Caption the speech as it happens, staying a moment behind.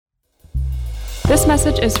This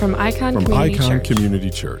message is from Icon Community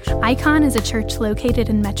Church. Icon is a church located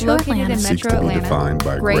in Metro Atlanta. Seeks to be defined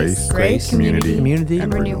by grace, community,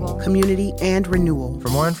 and renewal. Community and renewal. For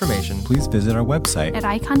more information, please visit our website at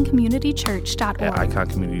iconcommunitychurch.org. at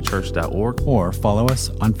iconcommunitychurch.org. or follow us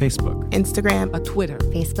on Facebook, Instagram, or Twitter.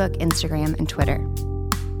 Facebook, Instagram, and Twitter.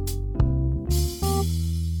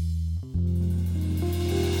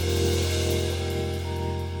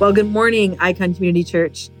 Well, good morning, Icon Community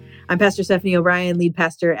Church. I'm Pastor Stephanie O'Brien, lead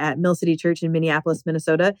pastor at Mill City Church in Minneapolis,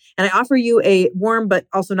 Minnesota. And I offer you a warm, but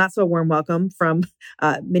also not so warm welcome from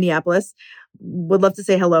Minneapolis. Would love to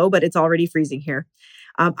say hello, but it's already freezing here.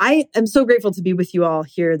 I am so grateful to be with you all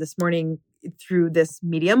here this morning through this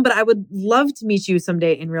medium, but I would love to meet you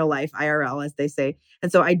someday in real life, IRL, as they say. And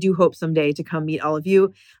so I do hope someday to come meet all of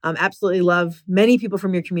you. Absolutely love many people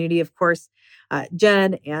from your community, of course.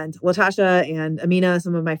 Jen and Latasha and Amina,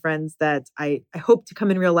 some of my friends that I hope to come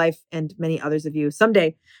in real life, and many others of you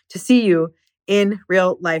someday to see you in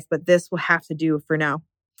real life, but this will have to do for now.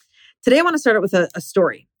 Today, I want to start out with a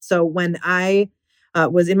story. So when I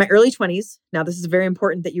was in my early 20s, now this is very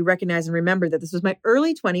important that you recognize and remember that this was my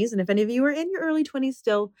early 20s, and if any of you are in your early 20s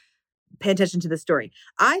still, pay attention to this story.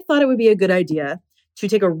 I thought it would be a good idea to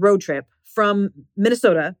take a road trip from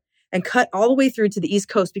Minnesota and cut all the way through to the East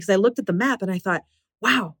Coast, because I looked at the map and I thought,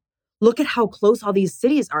 wow, look at how close all these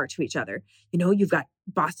cities are to each other. You know, you've got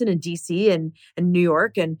Boston and DC and New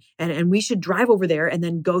York, and we should drive over there and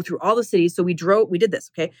then go through all the cities. So we did this,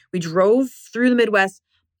 okay? We drove through the Midwest,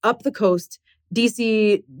 up the coast,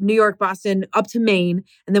 DC, New York, Boston, up to Maine.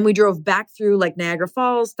 And then we drove back through like Niagara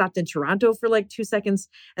Falls, stopped in Toronto for like 2 seconds,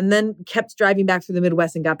 and then kept driving back through the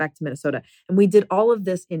Midwest and got back to Minnesota. And we did all of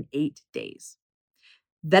this in 8 days.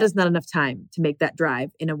 That is not enough time to make that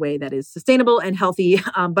drive in a way that is sustainable and healthy.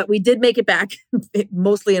 But we did make it back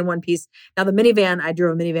mostly in one piece. Now the minivan, I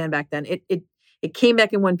drove a minivan back then. It came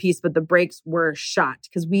back in one piece, but the brakes were shot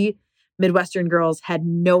because we Midwestern girls had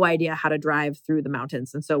no idea how to drive through the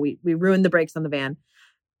mountains. And so we ruined the brakes on the van,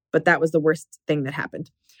 but that was the worst thing that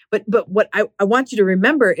happened. But what I want you to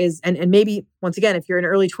remember is, and maybe once again, if you're in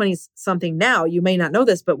early 20s something now, you may not know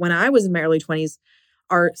this, but when I was in my early 20s,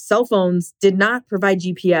 our cell phones did not provide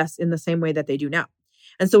GPS in the same way that they do now.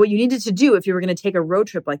 And so what you needed to do if you were going to take a road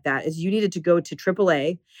trip like that is you needed to go to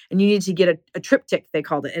AAA and you needed to get a triptych, they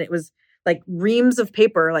called it. And it was like reams of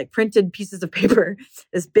paper, like printed pieces of paper,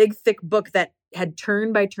 this big, thick book that had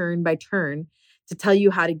turn by turn by turn to tell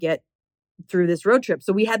you how to get through this road trip.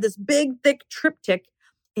 So we had this big, thick triptych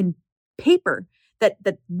in paper that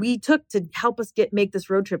we took to help us make this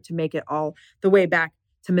road trip to make it all the way back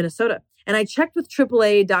to Minnesota. And I checked with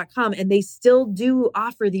AAA.com and they still do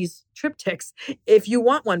offer these triptychs if you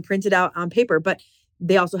want one printed out on paper, but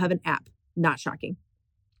they also have an app. Not shocking.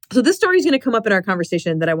 So this story is going to come up in our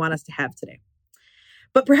conversation that I want us to have today.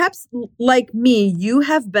 But perhaps like me, you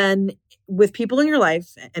have been with people in your life,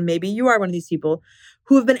 and maybe you are one of these people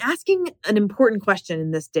who have been asking an important question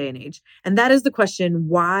in this day and age. And that is the question,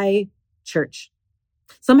 why church?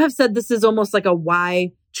 Some have said this is almost like a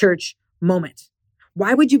why church moment.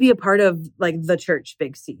 Why would you be a part of like the church,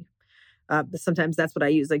 big C? Sometimes that's what I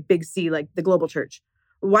use, like big C, like the global church.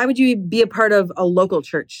 Why would you be a part of a local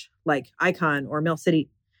church like Icon or Mill City?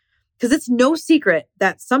 Because it's no secret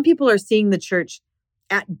that some people are seeing the church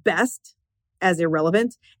at best as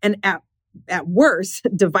irrelevant and at worst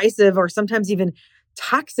divisive or sometimes even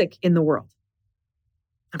toxic in the world.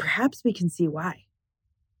 And perhaps we can see why.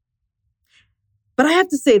 But I have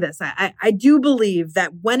to say this, I do believe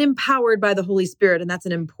that when empowered by the Holy Spirit, and that's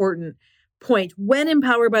an important point, when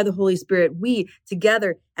empowered by the Holy Spirit, we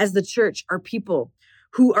together as the church are people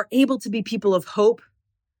who are able to be people of hope,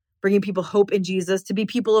 bringing people hope in Jesus, to be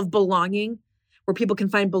people of belonging, where people can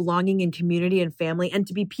find belonging in community and family, and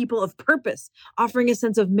to be people of purpose, offering a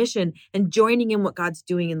sense of mission and joining in what God's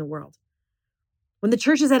doing in the world. When the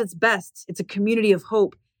church is at its best, it's a community of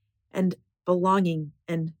hope and belonging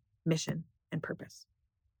and mission and purpose.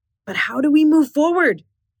 But how do we move forward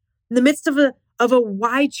in the midst of a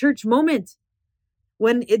why church moment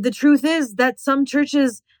when the truth is that some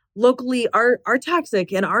churches locally are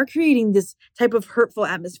toxic and are creating this type of hurtful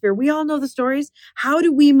atmosphere? We all know the stories. How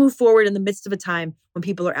do we move forward in the midst of a time when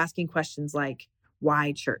people are asking questions like,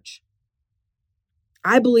 why church?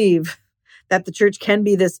 I believe that the church can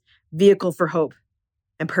be this vehicle for hope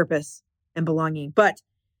and purpose and belonging. But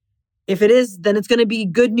if it is, then it's going to be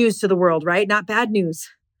good news to the world, right? Not bad news.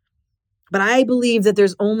 But I believe that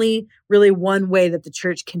there's only really one way that the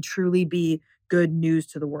church can truly be good news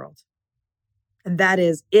to the world. And that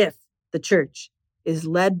is if the church is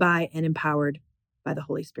led by and empowered by the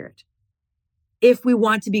Holy Spirit. If we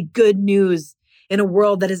want to be good news in a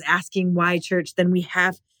world that is asking why church, then we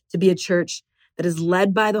have to be a church that is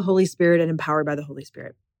led by the Holy Spirit and empowered by the Holy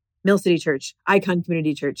Spirit. Mill City Church, Icon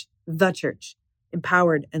Community Church, the church,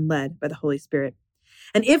 empowered and led by the Holy Spirit.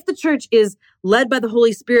 And if the church is led by the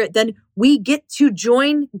Holy Spirit, then we get to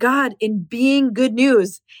join God in being good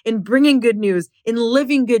news, in bringing good news, in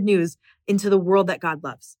living good news into the world that God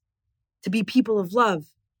loves. To be people of love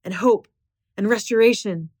and hope and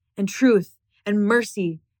restoration and truth and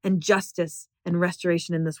mercy and justice and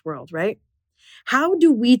restoration in this world, right? How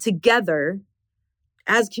do we together,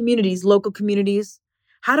 as communities, local communities,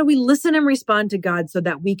 how do we listen and respond to God so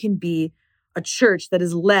that we can be a church that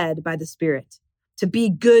is led by the Spirit, to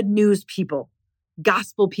be good news people,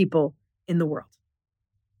 gospel people in the world?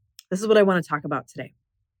 This is what I want to talk about today.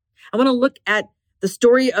 I want to look at the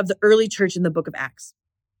story of the early church in the book of Acts.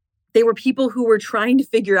 They were people who were trying to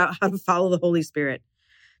figure out how to follow the Holy Spirit,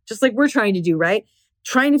 just like we're trying to do, right?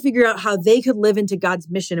 Trying to figure out how they could live into God's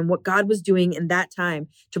mission and what God was doing in that time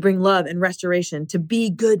to bring love and restoration, to be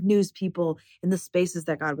good news people in the spaces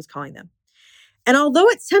that God was calling them. And although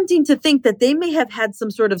it's tempting to think that they may have had some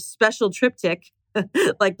sort of special triptych,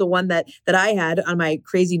 like the one that I had on my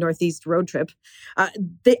crazy Northeast road trip,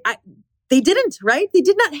 they didn't, right? They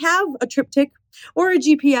did not have a triptych or a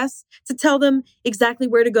GPS to tell them exactly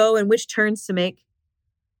where to go and which turns to make.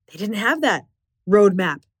 They didn't have that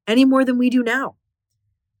roadmap any more than we do now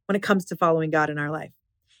when it comes to following God in our life.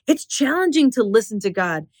 It's challenging to listen to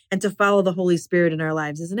God and to follow the Holy Spirit in our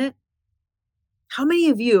lives, isn't it? How many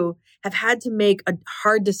of you have had to make a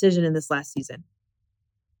hard decision in this last season?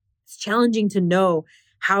 It's challenging to know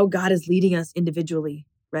how God is leading us individually,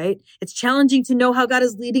 right? It's challenging to know how God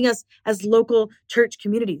is leading us as local church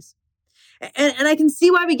communities. And I can see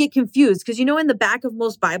why we get confused because, in the back of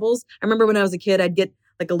most Bibles, I remember when I was a kid, I'd get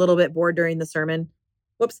like a little bit bored during the sermon.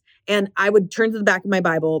 And I would turn to the back of my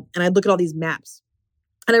Bible and I'd look at all these maps.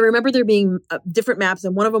 And I remember there being different maps.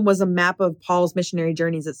 And one of them was a map of Paul's missionary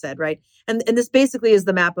journeys, it said, right? And this basically is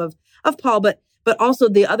the map of Paul, but also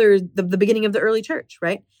the beginning of the early church,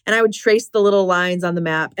 right? And I would trace the little lines on the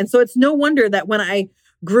map. And so it's no wonder that when I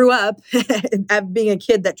grew up, being a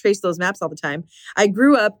kid that traced those maps all the time, I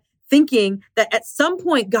grew up thinking that at some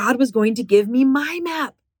point God was going to give me my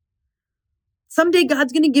map. Someday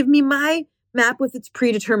God's going to give me my map with its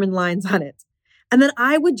predetermined lines on it. And then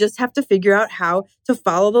I would just have to figure out how to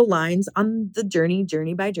follow the lines on the journey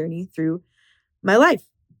by journey through my life,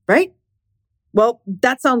 right? Well,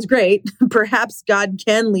 that sounds great. Perhaps God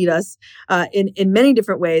can lead us in many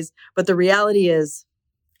different ways, but the reality is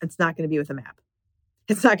it's not going to be with a map.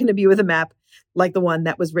 It's not going to be with a map like the one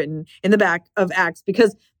that was written in the back of Acts,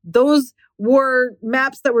 because those were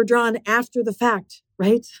maps that were drawn after the fact,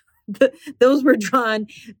 right? Those were drawn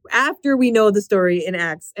after we know the story in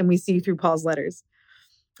Acts and we see through Paul's letters.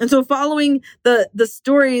 And so following the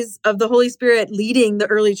stories of the Holy Spirit leading the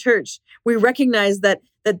early church, we recognize that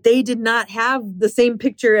they did not have the same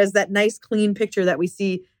picture as that nice, clean picture that we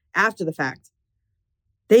see after the fact.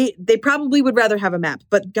 They probably would rather have a map,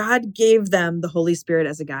 but God gave them the Holy Spirit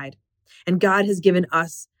as a guide. And God has given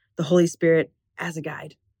us the Holy Spirit as a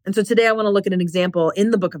guide. And so today I want to look at an example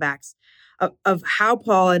in the book of Acts of how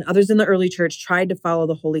Paul and others in the early church tried to follow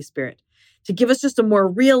the Holy Spirit, to give us just a more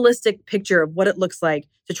realistic picture of what it looks like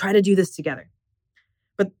to try to do this together.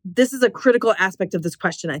 But this is a critical aspect of this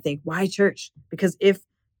question, I think. Why church? Because if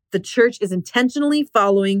the church is intentionally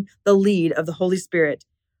following the lead of the Holy Spirit,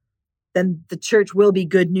 then the church will be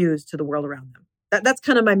good news to the world around them. That's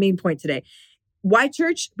kind of my main point today. Why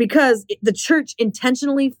church? Because the church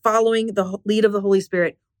intentionally following the lead of the Holy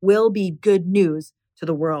Spirit will be good news to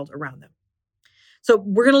the world around them. So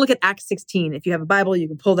we're going to look at Acts 16. If you have a Bible, you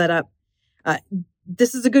can pull that up.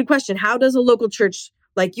 This is a good question. How does a local church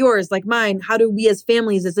like yours, like mine, how do we as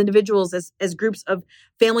families, as individuals, as groups of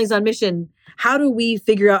families on mission, how do we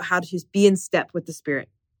figure out how to be in step with the Spirit?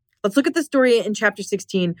 Let's look at the story in chapter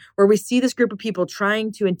 16, where we see this group of people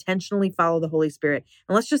trying to intentionally follow the Holy Spirit.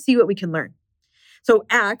 And let's just see what we can learn. So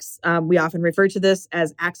Acts, we often refer to this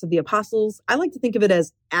as Acts of the Apostles. I like to think of it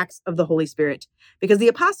as Acts of the Holy Spirit, because the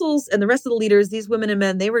apostles and the rest of the leaders, these women and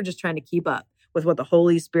men, they were just trying to keep up with what the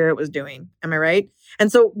Holy Spirit was doing. Am I right?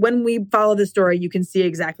 And so when we follow this story, you can see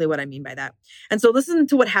exactly what I mean by that. And so listen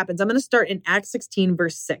to what happens. I'm going to start in Acts 16,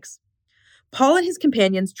 verse 6. Paul and his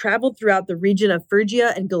companions traveled throughout the region of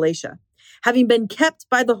Phrygia and Galatia, having been kept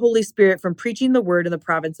by the Holy Spirit from preaching the word in the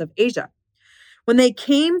province of Asia. When they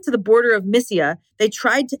came to the border of Mysia, they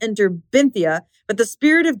tried to enter Bithynia, but the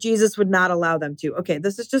Spirit of Jesus would not allow them to. Okay,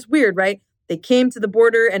 this is just weird, right? They came to the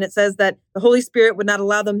border and it says that the Holy Spirit would not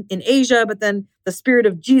allow them in Asia, but then the Spirit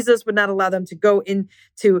of Jesus would not allow them to go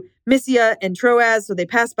into Mysia and Troas. So they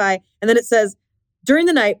passed by. And then it says, During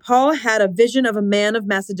the night, Paul had a vision of a man of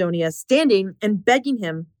Macedonia standing and begging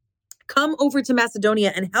him, "Come over to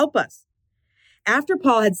Macedonia and help us." After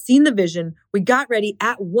Paul had seen the vision, we got ready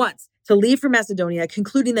at once to leave for Macedonia,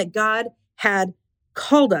 concluding that God had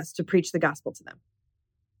called us to preach the gospel to them.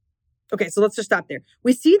 Okay, so let's just stop there.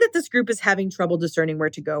 We see that this group is having trouble discerning where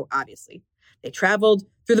to go, obviously. They traveled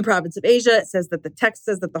through the province of Asia. It says that the text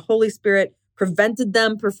says that the Holy Spirit prevented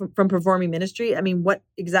them from performing ministry. I mean, what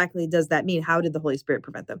exactly does that mean? How did the Holy Spirit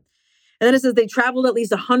prevent them? And then it says they traveled at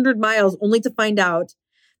least 100 miles only to find out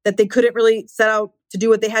that they couldn't really set out to do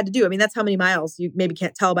what they had to do. I mean, that's how many miles. You maybe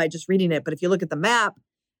can't tell by just reading it. But if you look at the map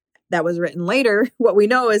that was written later, what we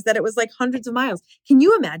know is that it was like hundreds of miles. Can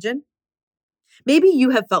you imagine? Maybe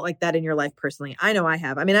you have felt like that in your life personally. I know I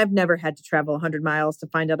have. I mean, I've never had to travel 100 miles to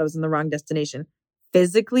find out I was in the wrong destination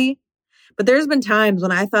physically. But there's been times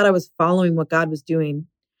when I thought I was following what God was doing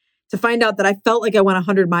to find out that I felt like I went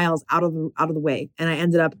 100 miles out of the way, and I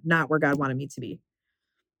ended up not where God wanted me to be.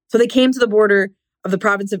 So they came to the border of the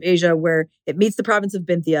province of Asia where it meets the province of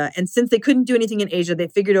Bithynia. And since they couldn't do anything in Asia, they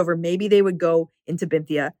figured over maybe they would go into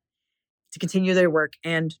Bithynia to continue their work.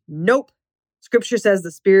 And nope, Scripture says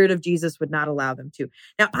the Spirit of Jesus would not allow them to.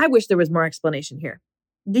 Now, I wish there was more explanation here.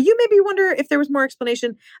 Do you maybe wonder if there was more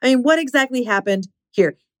explanation? I mean, what exactly happened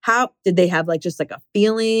here? How did they have just like a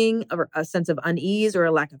feeling or a sense of unease or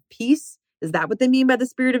a lack of peace? Is that what they mean by the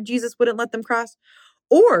Spirit of Jesus wouldn't let them cross?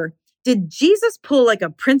 Or did Jesus pull like a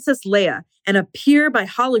Princess Leia and appear by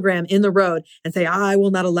hologram in the road and say, "I will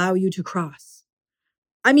not allow you to cross"?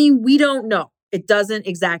 I mean, we don't know. It doesn't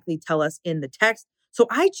exactly tell us in the text. So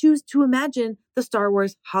I choose to imagine the Star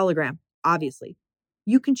Wars hologram, obviously.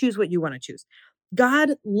 You can choose what you want to choose.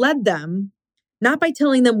 God led them not by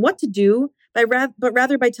telling them what to do, but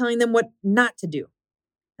rather by telling them what not to do.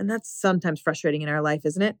 And that's sometimes frustrating in our life,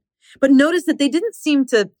 isn't it? But notice that they didn't seem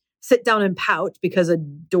to sit down and pout because a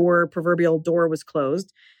proverbial door was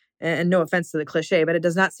closed. And no offense to the cliche, but it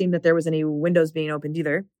does not seem that there was any windows being opened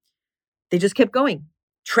either. They just kept going,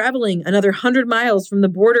 traveling another 100 miles from the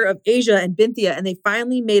border of Asia and Bithynia, and they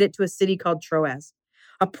finally made it to a city called Troas,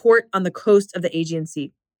 a port on the coast of the Aegean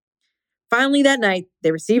Sea. Finally, that night,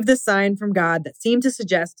 they received this sign from God that seemed to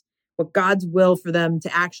suggest what God's will for them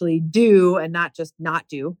to actually do and not just not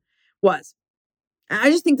do was. And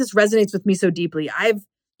I just think this resonates with me so deeply.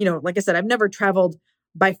 Like I said, I've never traveled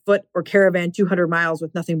by foot or caravan 200 miles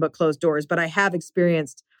with nothing but closed doors, but I have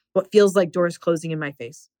experienced what feels like doors closing in my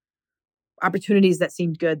face. Opportunities that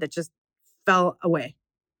seemed good that just fell away.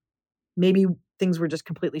 Maybe things were just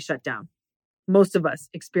completely shut down. Most of us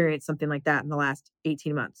experienced something like that in the last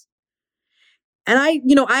 18 months. And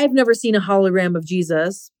I've never seen a hologram of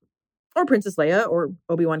Jesus or Princess Leia or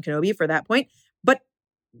Obi-Wan Kenobi for that point. But,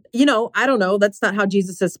 I don't know. That's not how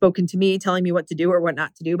Jesus has spoken to me, telling me what to do or what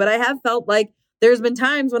not to do. But I have felt like there's been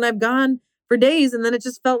times when I've gone for days and then it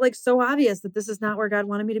just felt like so obvious that this is not where God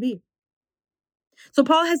wanted me to be. So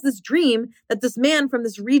Paul has this dream that this man from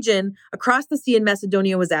this region across the sea in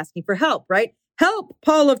Macedonia was asking for help, right? "Help,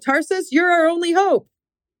 Paul of Tarsus, you're our only hope."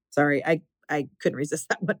 Sorry, I couldn't resist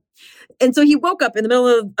that one. And so he woke up in the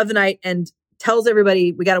middle of the night and tells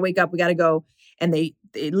everybody, "We got to wake up, we got to go." And they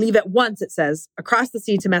leave at once, it says, across the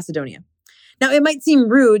sea to Macedonia. Now, it might seem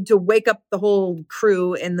rude to wake up the whole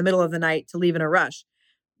crew in the middle of the night to leave in a rush.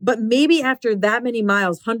 But maybe after that many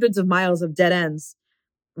miles, hundreds of miles of dead ends,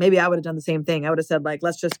 maybe I would have done the same thing. I would have said,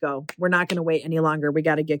 let's just go. We're not going to wait any longer. We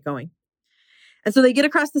got to get going. And so they get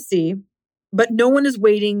across the sea, but no one is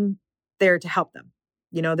waiting there to help them.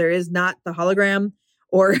 There is not the hologram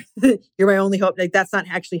or "you're my only hope." That's not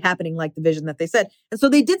actually happening like the vision that they said. And so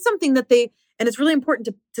they did something and it's really important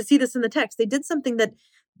to see this in the text. They did something that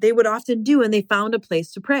they would often do, and they found a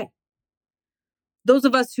place to pray. Those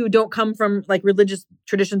of us who don't come from religious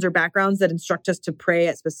traditions or backgrounds that instruct us to pray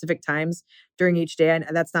at specific times during each day, and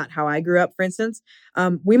that's not how I grew up, for instance,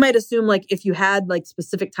 we might assume if you had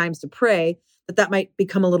specific times to pray, that might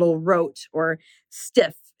become a little rote or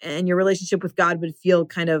stiff, and your relationship with God would feel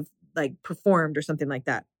kind of performed or something like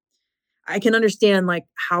that. I can understand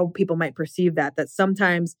how people might perceive that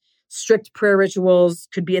sometimes strict prayer rituals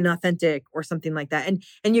could be inauthentic or something like that.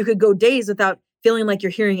 And you could go days without feeling like you're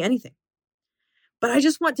hearing anything. But I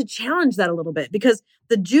just want to challenge that a little bit, because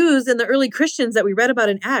the Jews and the early Christians that we read about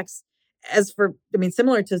in Acts,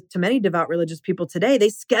 similar to many devout religious people today, they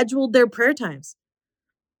scheduled their prayer times.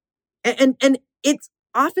 And it's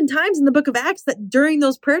oftentimes in the book of Acts that during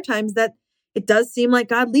those prayer times that it does seem like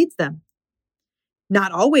God leads them.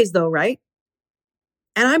 Not always though, right?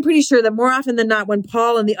 And I'm pretty sure that more often than not, when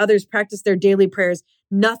Paul and the others practiced their daily prayers,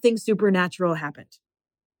 nothing supernatural happened.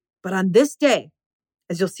 But on this day,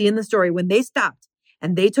 as you'll see in the story, when they stopped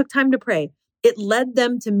and they took time to pray, It led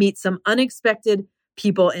them to meet some unexpected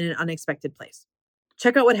people in an unexpected place.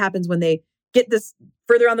 Check out what happens when they get this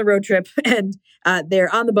further on the road trip and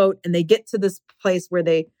they're on the boat and they get to this place where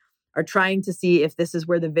they are trying to see if this is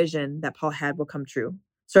where the vision that Paul had will come true.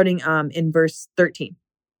 Starting in verse 13.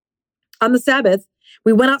 On the Sabbath,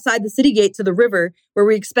 we went outside the city gate to the river where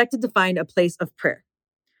we expected to find a place of prayer.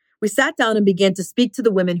 We sat down and began to speak to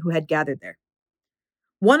the women who had gathered there.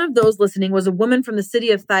 One of those listening was a woman from the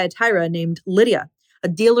city of Thyatira named Lydia, a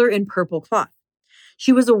dealer in purple cloth.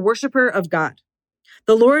 She was a worshiper of God.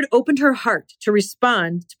 The Lord opened her heart to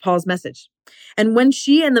respond to Paul's message. And when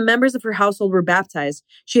she and the members of her household were baptized,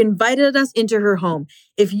 she invited us into her home.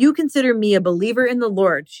 If you consider me a believer in the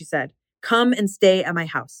Lord, she said, come and stay at my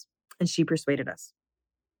house. And she persuaded us.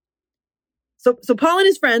 So Paul and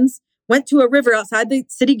his friends went to a river outside the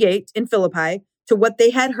city gate in Philippi to what they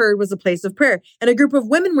had heard was a place of prayer. And a group of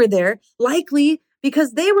women were there, likely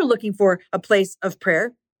because they were looking for a place of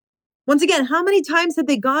prayer. Once again, how many times had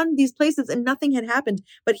they gone these places and nothing had happened?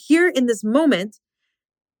 But here in this moment,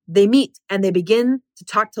 they meet and they begin to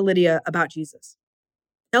talk to Lydia about Jesus.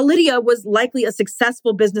 Now, Lydia was likely a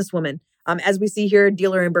successful businesswoman. As we see here, a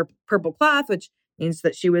dealer in purple cloth, which means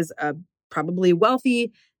that she was a probably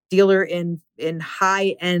wealthy dealer in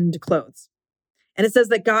high-end clothes. And it says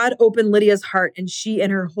that God opened Lydia's heart and she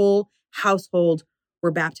and her whole household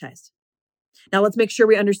were baptized. Now, let's make sure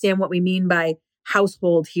we understand what we mean by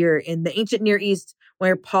household here. In the ancient Near East,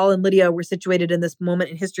 where Paul and Lydia were situated in this moment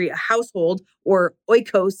in history, a household, or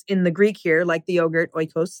oikos in the Greek here, like the yogurt,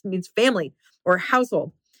 oikos means family or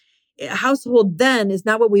household. A household then is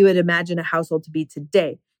not what we would imagine a household to be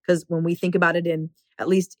today. Because when we think about it at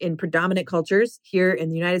least in predominant cultures here in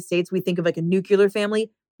the United States, we think of like a nuclear family,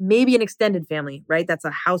 maybe an extended family, right? That's a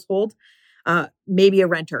household, maybe a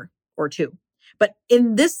renter or two. But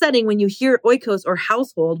in this setting, when you hear oikos or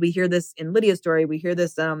household, we hear this in Lydia's story, we hear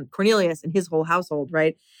this Cornelius and his whole household,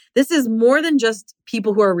 right? This is more than just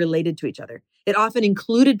people who are related to each other. It often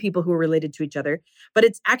included people who are related to each other, but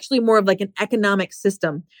it's actually more of like an economic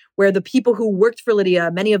system where the people who worked for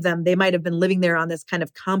Lydia, many of them, they might have been living there on this kind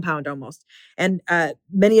of compound almost. And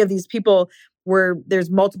many of these people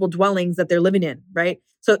there's multiple dwellings that they're living in, right?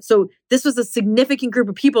 So this was a significant group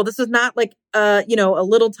of people. This was not like, a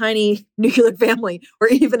little tiny nuclear family or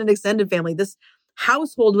even an extended family. This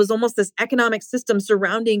household was almost this economic system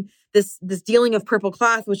surrounding this dealing of purple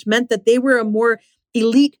cloth, which meant that they were a more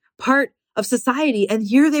elite part of society. And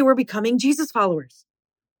here they were becoming Jesus followers.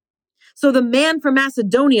 So the man from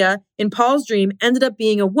Macedonia in Paul's dream ended up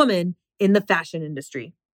being a woman in the fashion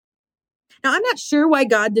industry. Now, I'm not sure why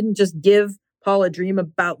God didn't just give Paul a dream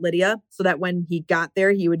about Lydia so that when he got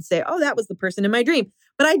there, he would say, oh, that was the person in my dream.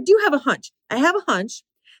 But I do have a hunch. I have a hunch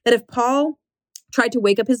that if Paul tried to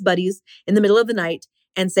wake up his buddies in the middle of the night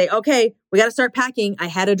and say, okay, we got to start packing. I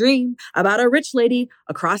had a dream about a rich lady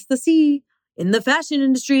across the sea in the fashion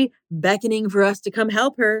industry beckoning for us to come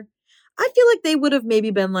help her. I feel like they would have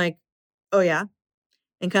maybe been like, oh yeah,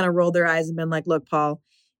 and kind of rolled their eyes and been like, look, Paul,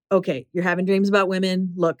 okay, you're having dreams about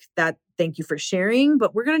women. Look, thank you for sharing,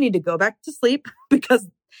 but we're going to need to go back to sleep because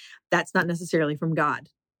that's not necessarily from God,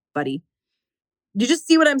 buddy. You just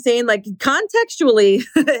see what I'm saying? Like contextually,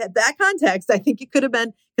 that context, I think it could have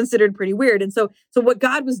been considered pretty weird. And so what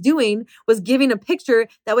God was doing was giving a picture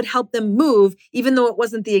that would help them move, even though it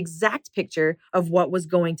wasn't the exact picture of what was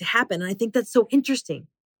going to happen. And I think that's so interesting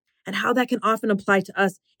and how that can often apply to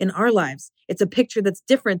us in our lives. It's a picture that's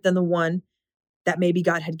different than the one that maybe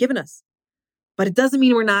God had given us. But it doesn't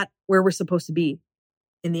mean we're not where we're supposed to be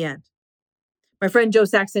in the end. My friend Joe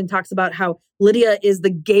Saxon talks about how Lydia is the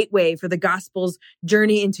gateway for the gospel's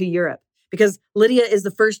journey into Europe because Lydia is the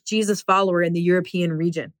first Jesus follower in the European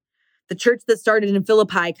region. The church that started in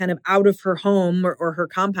Philippi, kind of out of her home or her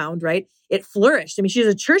compound, right? It flourished. I mean, she's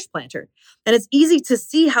a church planter. And it's easy to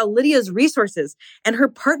see how Lydia's resources and her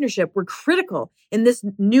partnership were critical in this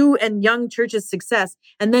new and young church's success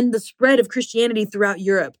and then the spread of Christianity throughout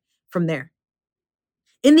Europe from there.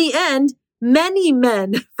 In the end, many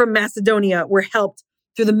men from Macedonia were helped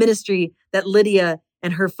through the ministry that Lydia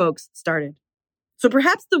and her folks started. So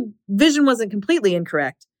perhaps the vision wasn't completely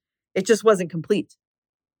incorrect. It just wasn't complete.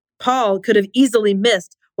 Paul could have easily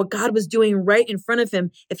missed what God was doing right in front of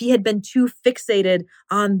him if he had been too fixated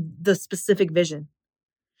on the specific vision.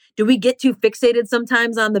 Do we get too fixated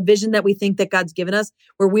sometimes on the vision that we think that God's given us,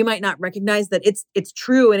 where we might not recognize that it's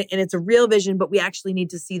true and it's a real vision, but we actually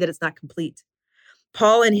need to see that it's not complete?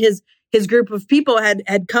 Paul and his group of people had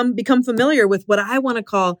become familiar with what I want to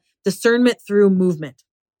call discernment through movement.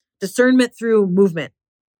 Discernment through movement.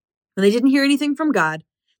 When they didn't hear anything from God,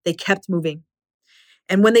 they kept moving.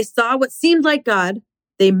 And when they saw what seemed like God,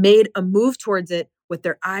 They made a move towards it with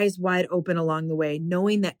their eyes wide open along the way,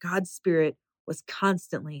 knowing that God's Spirit was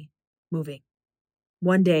constantly moving,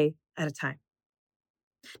 one day at a time.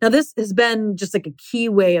 Now, this has been just like a key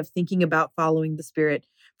way of thinking about following the Spirit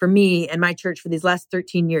for me and my church for these last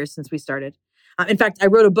 13 years since we started. In fact, I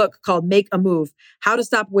wrote a book called Make a Move, How to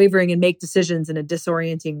Stop Wavering and Make Decisions in a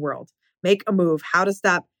Disorienting World. Make a Move, How to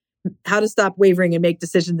Stop Wavering and Make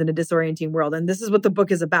Decisions in a Disorienting World. And this is what the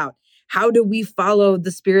book is about. How do we follow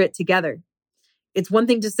the Spirit together? It's one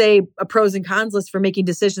thing to say a pros and cons list for making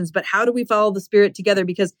decisions, but how do we follow the Spirit together?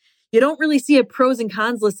 Because you don't really see a pros and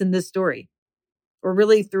cons list in this story, or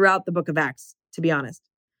really throughout the book of Acts, to be honest.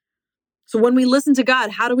 So when we listen to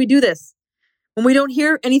God, how do we do this? When we don't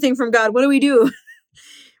hear anything from God, what do we do?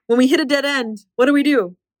 When we hit a dead end, what do we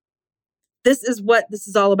do? This is what this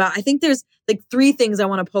is all about. I think there's like 3 things I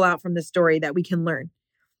want to pull out from this story that we can learn.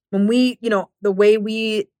 When we, the way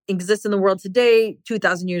we exist in the world today,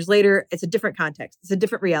 2,000 years later, it's a different context. It's a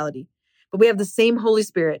different reality. But we have the same Holy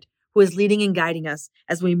Spirit who is leading and guiding us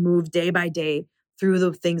as we move day by day through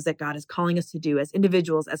the things that God is calling us to do as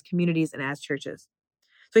individuals, as communities, and as churches.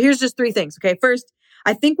 So here's just 3 things, okay? First,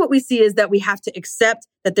 I think what we see is that we have to accept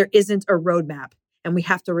that there isn't a roadmap and we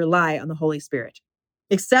have to rely on the Holy Spirit.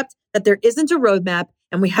 Accept that there isn't a roadmap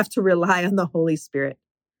and we have to rely on the Holy Spirit.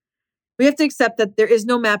 We have to accept that there is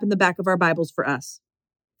no map in the back of our Bibles for us.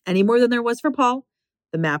 Any more than there was for Paul.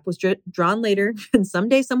 The map was drawn later, and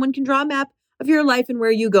someday someone can draw a map of your life and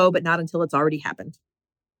where you go, but not until it's already happened.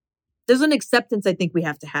 There's an acceptance I think we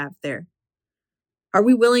have to have there. Are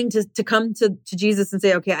we willing to come to Jesus and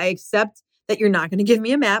say, okay, I accept that you're not going to give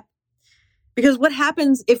me a map? Because what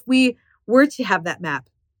happens if we were to have that map?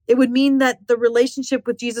 It would mean that the relationship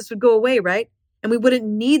with Jesus would go away, right? And we wouldn't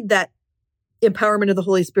need that empowerment of the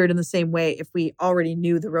Holy Spirit in the same way if we already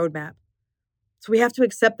knew the roadmap. So we have to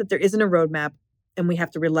accept that there isn't a roadmap and we have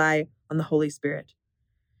to rely on the Holy Spirit.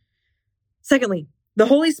 Secondly, the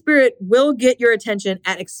Holy Spirit will get your attention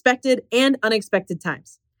at expected and unexpected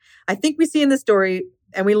times. I think we see in this story,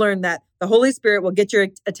 and we learn that the Holy Spirit will get your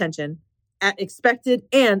attention at expected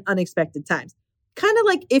and unexpected times. Kind of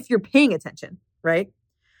like if you're paying attention, right?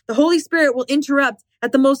 The Holy Spirit will interrupt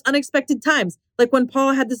at the most unexpected times, like when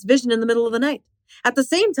Paul had this vision in the middle of the night. At the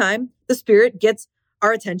same time, the Spirit gets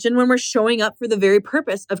our attention when we're showing up for the very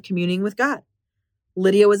purpose of communing with God.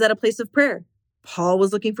 Lydia was at a place of prayer. Paul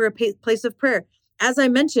was looking for a place of prayer. As I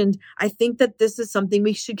mentioned, I think that this is something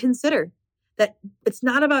we should consider, that it's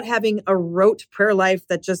not about having a rote prayer life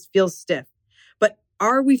that just feels stiff, but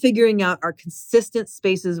are we figuring out our consistent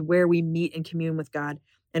spaces where we meet and commune with God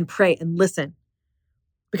and pray and listen?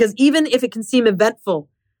 Because even if it can seem uneventful,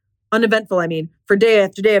 for day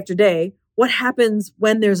after day after day, what happens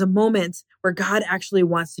when there's a moment where God actually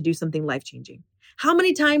wants to do something life-changing? How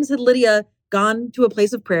many times had Lydia gone to a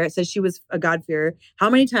place of prayer? It says she was a God-fearer. How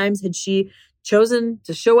many times had she chosen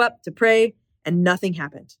to show up to pray and nothing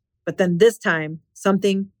happened? But then this time,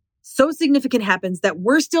 something so significant happens that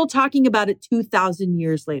we're still talking about it 2,000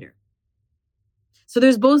 years later. So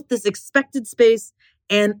there's both this expected space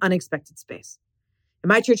and unexpected space. In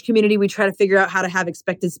my church community, we try to figure out how to have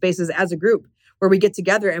expected spaces as a group where we get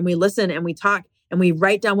together and we listen and we talk and we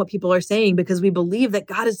write down what people are saying because we believe that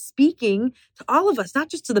God is speaking to all of us, not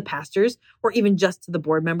just to the pastors or even just to the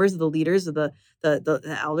board members or the leaders or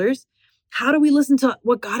the elders. How do we listen to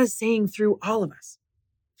what God is saying through all of us?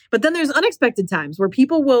 But then there's unexpected times where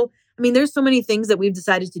people will, there's so many things that we've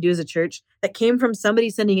decided to do as a church that came from somebody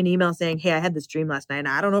sending an email saying, hey, I had this dream last night and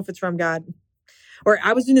I don't know if it's from God. Or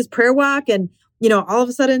I was doing this prayer walk and, all of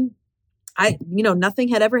a sudden, nothing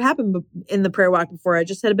had ever happened in the prayer walk before. I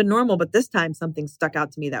just had been normal, but this time something stuck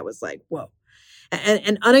out to me that was like, whoa.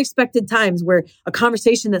 And unexpected times where a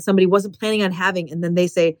conversation that somebody wasn't planning on having, and then they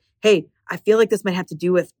say, hey, I feel like this might have to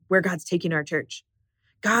do with where God's taking our church.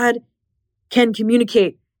 God can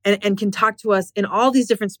communicate and can talk to us in all these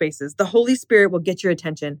different spaces. The Holy Spirit will get your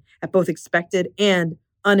attention at both expected and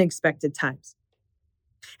unexpected times.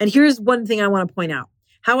 And here's one thing I want to point out.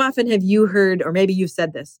 How often have you heard, or maybe you've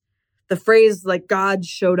said this, the phrase like God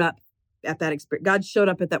showed up at that experience. God showed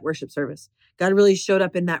up at that worship service. God really showed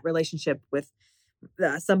up in that relationship with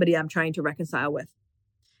somebody I'm trying to reconcile with.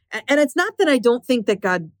 And it's not that I don't think that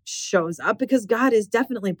God shows up, because God is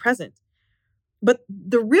definitely present. But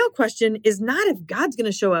the real question is not if God's going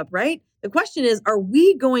to show up, right? The question is, are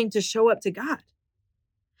we going to show up to God?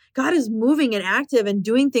 God is moving and active and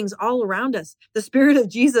doing things all around us. The Spirit of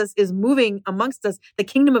Jesus is moving amongst us. The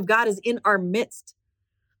kingdom of God is in our midst.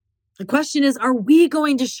 The question is, are we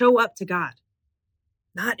going to show up to God?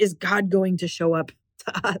 Not is God going to show up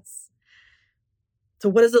to us? So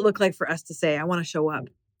what does it look like for us to say, I want to show up?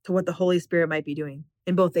 to what the Holy Spirit might be doing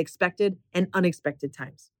in both expected and unexpected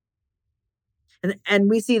times. And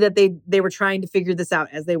we see that they were trying to figure this out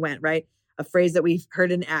as they went, right? A phrase that we've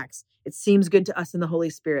heard in Acts. It seems good to us in the Holy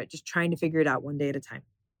Spirit, just trying to figure it out one day at a time.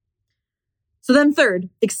 So then third,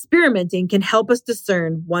 experimenting can help us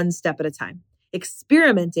discern one step at a time.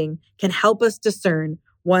 Experimenting can help us discern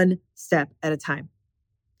one step at a time.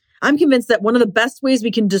 I'm convinced that one of the best ways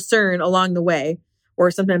we can discern along the way, or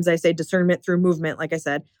sometimes I say discernment through movement, like I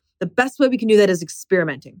said, the best way we can do that is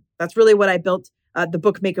experimenting. That's really what I built the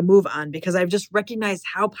book Make a Move on, because I've just recognized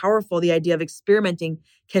how powerful the idea of experimenting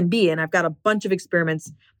can be. And I've got a bunch of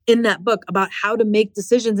experiments in that book about how to make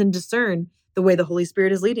decisions and discern the way the Holy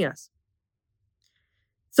Spirit is leading us.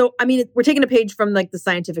 So, we're taking a page from like the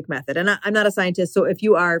scientific method, and I'm not a scientist. So if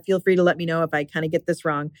you are, feel free to let me know if I kind of get this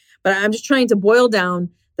wrong, but I'm just trying to boil down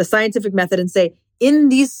the scientific method and say, in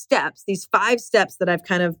these steps, these 5 steps that I've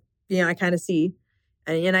kind of, I kind of see,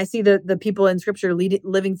 and I see the people in scripture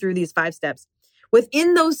living through these 5 steps.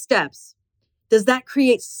 Within those steps, does that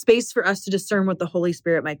create space for us to discern what the Holy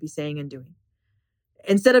Spirit might be saying and doing?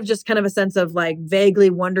 Instead of just kind of a sense of like vaguely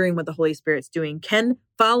wondering what the Holy Spirit's doing, can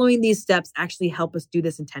following these steps actually help us do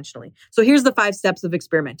this intentionally? So here's the 5 steps of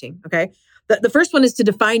experimenting, okay? The first one is to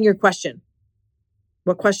define your question.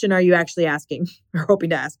 What question are you actually asking or hoping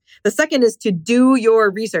to ask? The second is to do your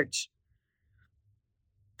research.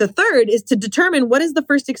 The third is to determine what is the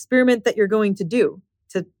first experiment that you're going to do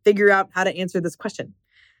to figure out how to answer this question.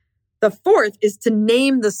 The fourth is to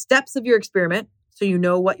name the steps of your experiment so you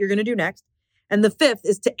know what you're going to do next. And the fifth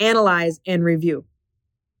is to analyze and review.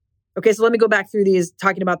 Okay, so let me go back through these,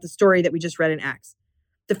 talking about the story that we just read in Acts.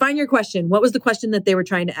 Define your question. What was the question that they were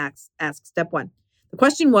trying to ask? Step 1. The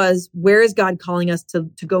question was, where is God calling us to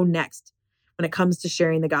go next when it comes to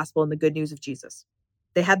sharing the gospel and the good news of Jesus?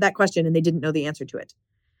 They had that question and they didn't know the answer to it.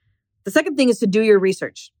 The second thing is to do your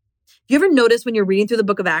research. Do you ever notice when you're reading through the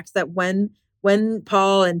book of Acts that when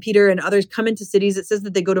Paul and Peter and others come into cities, it says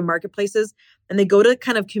that they go to marketplaces and they go to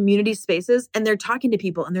kind of community spaces and they're talking to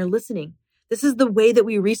people and they're listening. This is the way that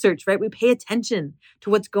we research, right? We pay attention to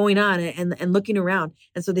what's going on and looking around.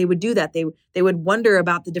 And so they would do that. They would wonder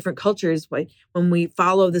about the different cultures. When we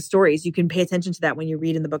follow the stories, you can pay attention to that when you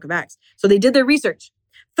read in the book of Acts. So they did their research.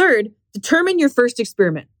 Third, determine your first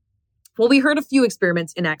experiment. Well, we heard a few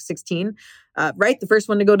experiments in Acts 16, right? The first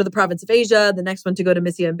one to go to the province of Asia, the next one to go to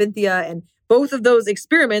Mysia and Bithynia. And both of those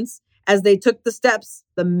experiments, as they took the steps,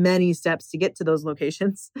 the many steps to get to those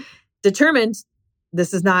locations, determined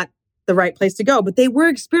this is not the right place to go. But they were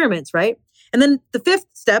experiments, right? And then the fifth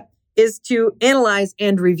step is to analyze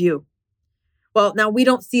and review. Well, now we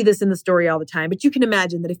don't see this in the story all the time, but you can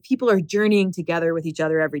imagine that if people are journeying together with each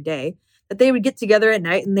other every day, that they would get together at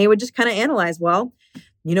night and they would just kind of analyze, well,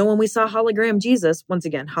 when we saw hologram Jesus, once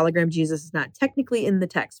again, hologram Jesus is not technically in the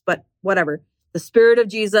text, but whatever. The Spirit of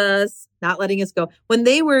Jesus, not letting us go. When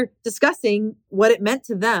they were discussing what it meant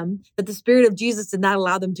to them, that the Spirit of Jesus did not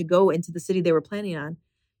allow them to go into the city they were planning on,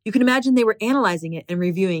 you can imagine they were analyzing it and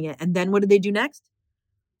reviewing it. And then what did they do next?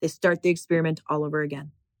 They start the experiment all over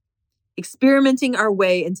again. Experimenting our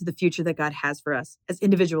way into the future that God has for us as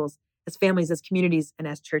individuals, as families, as communities, and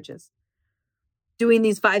as churches. Doing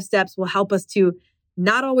these 5 steps will help us to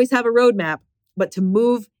not always have a roadmap, but to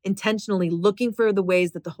move intentionally, looking for the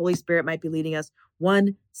ways that the Holy Spirit might be leading us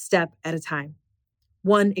one step at a time,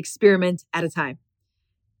 one experiment at a time,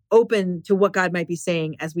 open to what God might be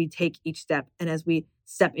saying as we take each step and as we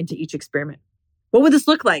step into each experiment. What would this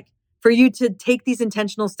look like for you to take these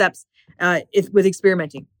intentional steps with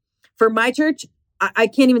experimenting? For my church, I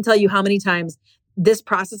can't even tell you how many times this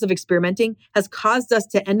process of experimenting has caused us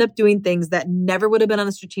to end up doing things that never would have been on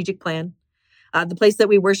a strategic plan. The place that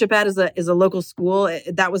we worship at is a local school.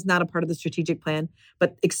 That was not a part of the strategic plan,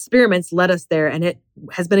 but experiments led us there, and it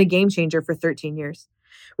has been a game changer for 13 years.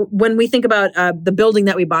 When we think about the building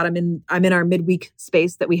that we bought, I'm in our midweek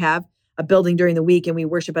space that we have, a building during the week, and we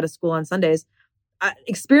worship at a school on Sundays.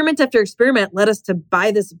 Experiment after experiment led us to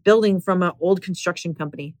buy this building from an old construction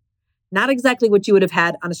company. Not exactly what you would have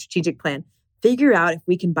had on a strategic plan. Figure out if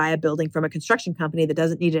we can buy a building from a construction company that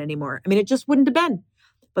doesn't need it anymore. It just wouldn't have been.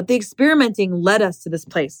 But the experimenting led us to this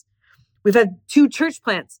place. We've had 2 church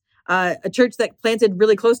plants, a church that planted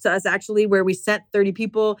really close to us, actually, where we sent 30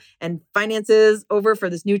 people and finances over for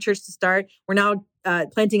this new church to start. We're now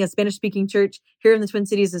planting a Spanish-speaking church here in the Twin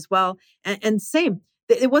Cities as well. And same,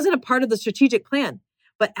 it wasn't a part of the strategic plan.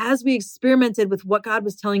 But as we experimented with what God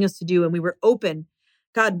was telling us to do and we were open,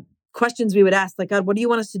 God, questions we would ask, like, God, what do you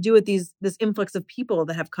want us to do with this influx of people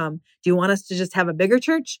that have come? Do you want us to just have a bigger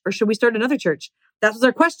church, or should we start another church? That was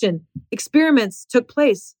our question. Experiments took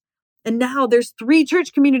place. And now there's 3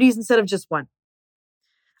 church communities instead of just 1.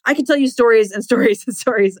 I could tell you stories and stories and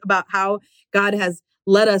stories about how God has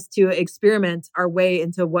led us to experiment our way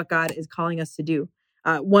into what God is calling us to do.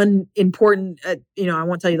 One important, I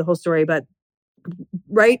won't tell you the whole story, but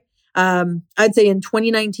right, I'd say in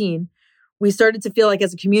 2019, we started to feel like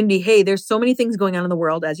as a community, hey, there's so many things going on in the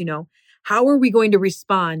world, as you know. How are we going to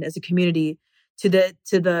respond as a community to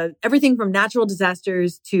the everything from natural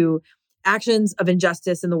disasters to actions of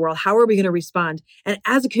injustice in the world? How are we going to respond? And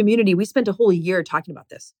as a community, we spent a whole year talking about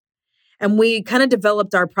this. And we kind of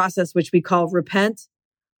developed our process, which we call repent,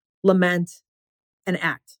 lament, and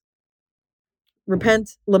act.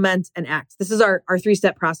 Repent, lament, and act. This is our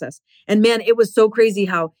 3-step process. And man, it was so crazy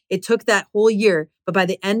how it took that whole year. But by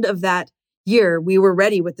the end of that year, we were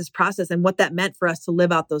ready with this process and what that meant for us to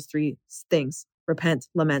live out those 3 things: repent,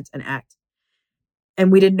 lament, and act.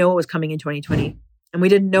 And we didn't know what was coming in 2020. And we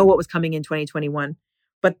didn't know what was coming in 2021.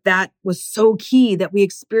 But that was so key that we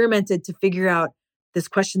experimented to figure out this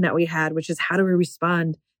question that we had, which is how do we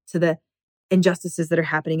respond to the injustices that are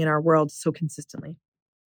happening in our world so consistently?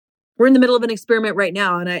 We're in the middle of an experiment right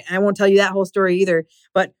now, and I won't tell you that whole story either,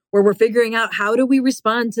 but where we're figuring out how do we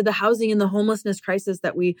respond to the housing and the homelessness crisis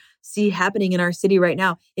that we see happening in our city right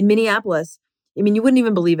now. In Minneapolis, I mean, you wouldn't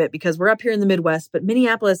even believe it because we're up here in the Midwest, but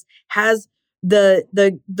Minneapolis has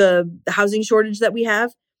the housing shortage that we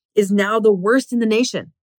have is now the worst in the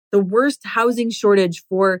nation. The worst housing shortage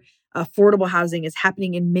for affordable housing is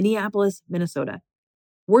happening in Minneapolis, Minnesota.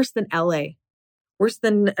 Worse than LA, worse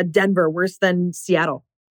than Denver, worse than Seattle.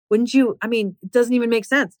 Wouldn't you? I mean, it doesn't even make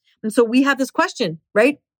sense. And so we have this question,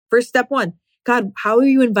 right? First step 1, God, how are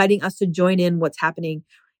you inviting us to join in what's happening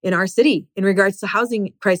in our city in regards to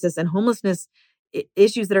housing crisis and homelessness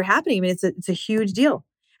issues that are happening? I mean, it's a huge deal.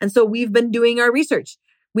 And so we've been doing our research.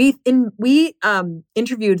 We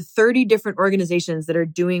interviewed 30 different organizations that are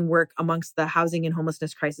doing work amongst the housing and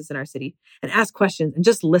homelessness crisis in our city and asked questions and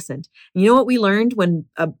just listened. And you know what we learned when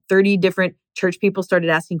 30 different church people started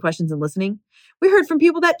asking questions and listening? We heard from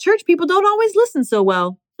people that church people don't always listen so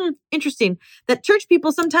well. Interesting. That church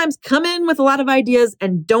people sometimes come in with a lot of ideas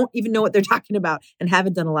and don't even know what they're talking about and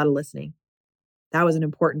haven't done a lot of listening. That was an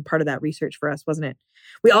important part of that research for us, wasn't it?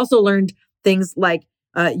 We also learned things like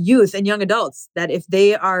youth and young adults, that if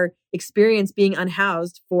they are experienced being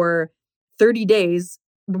unhoused for 30 days,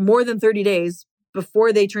 more than 30 days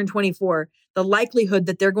before they turn 24, the likelihood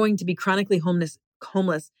that they're going to be chronically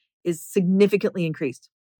homeless is significantly increased.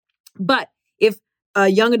 But if a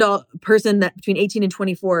young adult person that between 18 and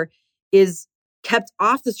 24 is kept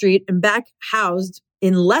off the street and back housed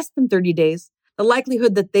in less than 30 days, the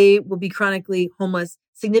likelihood that they will be chronically homeless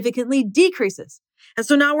significantly decreases. And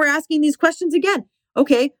so now we're asking these questions again.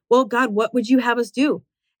 Okay, well, God, what would you have us do?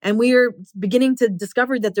 And we are beginning to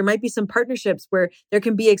discover that there might be some partnerships where there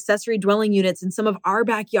can be accessory dwelling units in some of our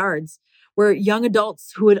backyards where young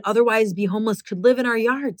adults who would otherwise be homeless could live in our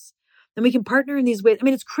yards. And we can partner in these ways. I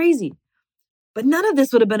mean, it's crazy. But none of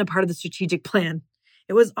this would have been a part of the strategic plan.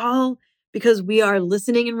 It was all because we are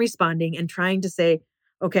listening and responding and trying to say,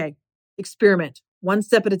 okay, experiment one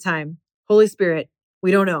step at a time. Holy Spirit,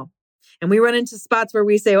 we don't know. And we run into spots where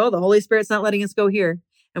we say, oh, the Holy Spirit's not letting us go here.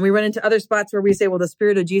 And we run into other spots where we say, well, the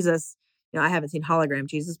Spirit of Jesus, I haven't seen hologram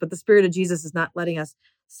Jesus, but the Spirit of Jesus is not letting us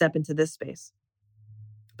step into this space.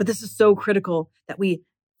 But this is so critical that we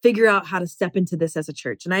figure out how to step into this as a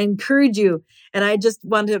church. And I encourage you, and I just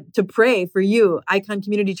want to pray for you, Icon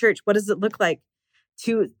Community Church. What does it look like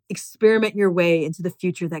to experiment your way into the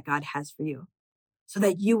future that God has for you so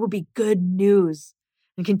that you will be good news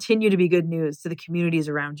and continue to be good news to the communities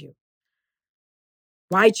around you?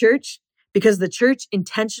 Why church? Because the church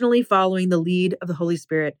intentionally following the lead of the Holy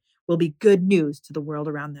Spirit will be good news to the world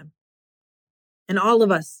around them. And all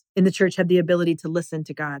of us in the church have the ability to listen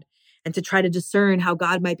to God and to try to discern how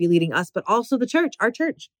God might be leading us, but also the church, our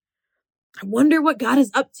church. I wonder what God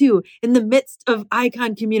is up to in the midst of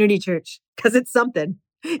Icon Community Church, because it's something.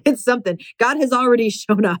 It's something. God has already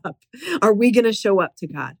shown up. Are we going to show up to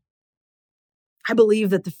God? I believe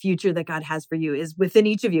that the future that God has for you is within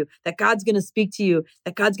each of you, that God's going to speak to you,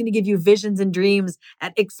 that God's going to give you visions and dreams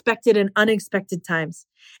at expected and unexpected times.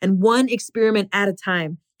 And one experiment at a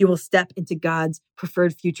time, you will step into God's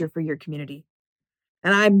preferred future for your community.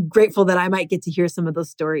 And I'm grateful that I might get to hear some of those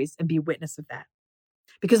stories and be witness of that.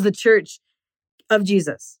 Because the church of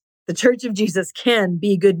Jesus can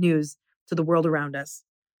be good news to the world around us.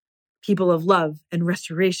 People of love and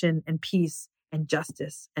restoration and peace and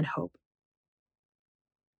justice and hope.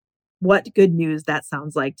 What good news that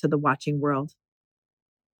sounds like to the watching world.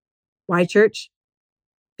 Why church?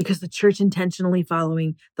 Because the church intentionally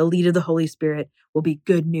following the lead of the Holy Spirit will be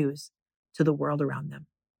good news to the world around them.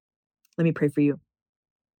 Let me pray for you.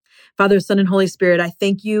 Father, Son, and Holy Spirit, I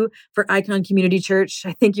thank you for Icon Community Church.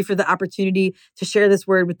 I thank you for the opportunity to share this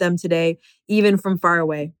word with them today, even from far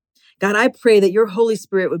away. God, I pray that your Holy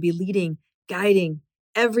Spirit would be leading, guiding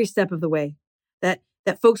every step of the way,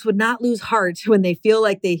 that folks would not lose heart when they feel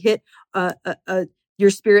like they hit your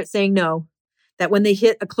spirit saying no, that when they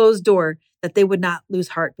hit a closed door, that they would not lose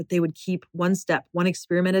heart, but they would keep one step, one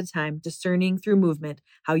experiment at a time, discerning through movement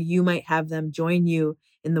how you might have them join you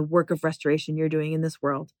in the work of restoration you're doing in this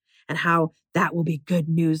world, and how that will be good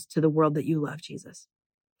news to the world that you love, Jesus.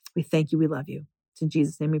 We thank you. We love you. It's in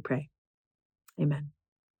Jesus' name we pray. Amen.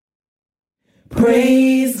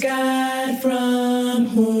 Praise God from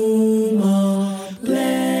whom all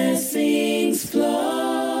blessings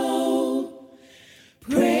flow.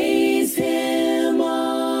 Praise him,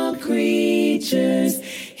 all creatures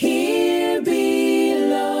here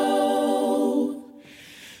below.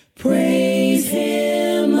 Praise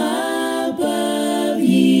him above,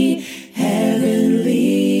 ye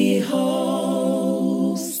heavenly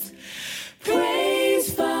hosts.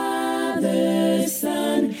 Praise Father,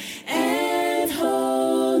 Son, and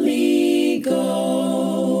Holy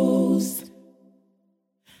Ghost.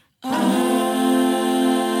 Amen.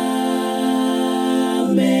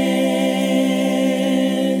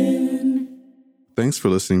 Thanks for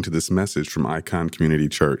listening to this message from Icon Community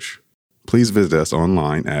Church. Please visit us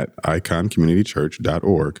online at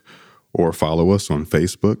iconcommunitychurch.org or follow us on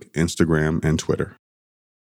Facebook, Instagram, and Twitter.